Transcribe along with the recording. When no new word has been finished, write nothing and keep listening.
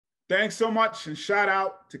Thanks so much, and shout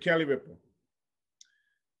out to Kelly Ripple.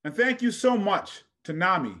 And thank you so much to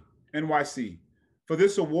NAMI-NYC for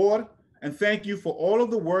this award, and thank you for all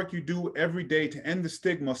of the work you do every day to end the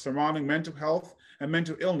stigma surrounding mental health and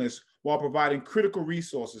mental illness while providing critical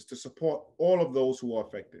resources to support all of those who are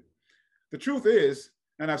affected. The truth is,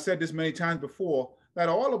 and I've said this many times before, that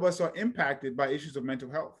all of us are impacted by issues of mental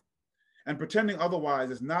health. And pretending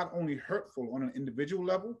otherwise is not only hurtful on an individual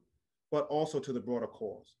level, but also to the broader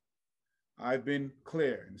cause. I've been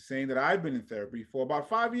clear in saying that I've been in therapy for about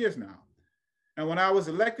 5 years now. And when I was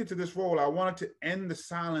elected to this role, I wanted to end the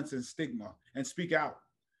silence and stigma and speak out,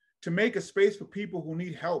 to make a space for people who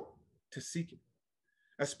need help to seek it,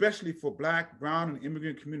 especially for Black, Brown, and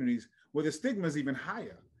immigrant communities where the stigma is even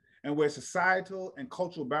higher and where societal and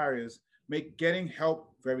cultural barriers make getting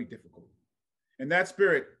help very difficult. In that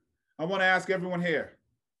spirit, I want to ask everyone here,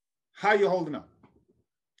 how you holding up?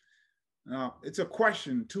 Now, it's a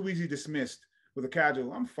question too easily dismissed with a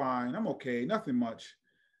casual, I'm fine, I'm okay, nothing much,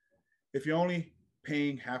 if you're only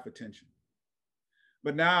paying half attention.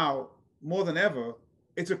 But now, more than ever,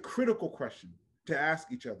 it's a critical question to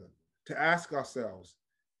ask each other, to ask ourselves,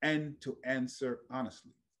 and to answer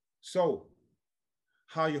honestly. So,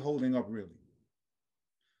 how are you holding up really?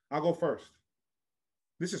 I'll go first.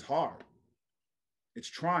 This is hard. It's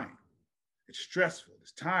trying. It's stressful.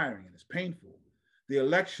 It's tiring and it's painful. The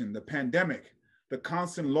election, the pandemic, the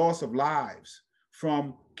constant loss of lives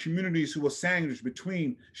from communities who were sandwiched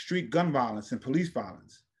between street gun violence and police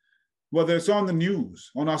violence. Whether it's on the news,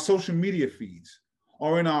 on our social media feeds,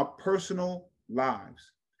 or in our personal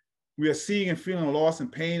lives, we are seeing and feeling loss and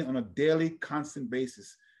pain on a daily, constant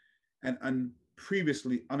basis and on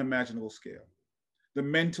previously unimaginable scale. The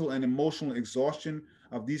mental and emotional exhaustion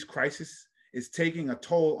of these crises is taking a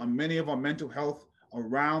toll on many of our mental health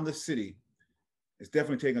around the city. It's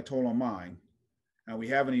definitely taking a toll on mine, and we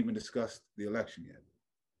haven't even discussed the election yet.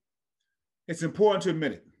 It's important to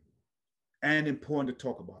admit it and important to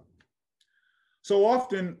talk about it. So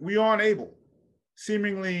often we aren't able,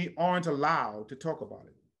 seemingly aren't allowed to talk about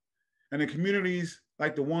it. And in communities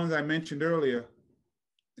like the ones I mentioned earlier,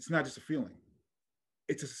 it's not just a feeling,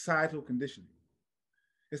 it's a societal condition.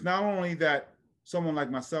 It's not only that someone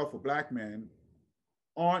like myself, a Black man,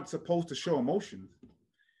 aren't supposed to show emotions,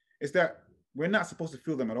 it's that we're not supposed to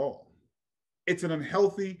feel them at all. It's an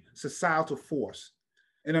unhealthy societal force,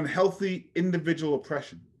 an unhealthy individual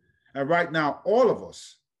oppression. And right now, all of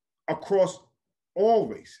us across all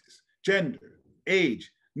races, gender,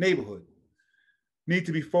 age, neighborhood, need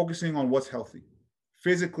to be focusing on what's healthy,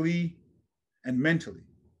 physically and mentally.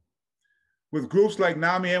 With groups like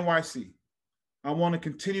NAMI-NYC, I want to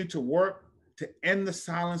continue to work to end the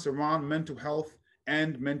silence around mental health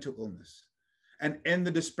and mental illness, and end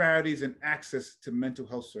the disparities in access to mental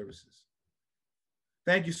health services.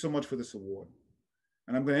 Thank you so much for this award.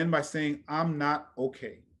 And I'm going to end by saying I'm not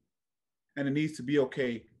okay. And it needs to be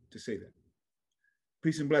okay to say that.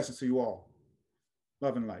 Peace and blessings to you all.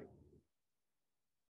 Love and light.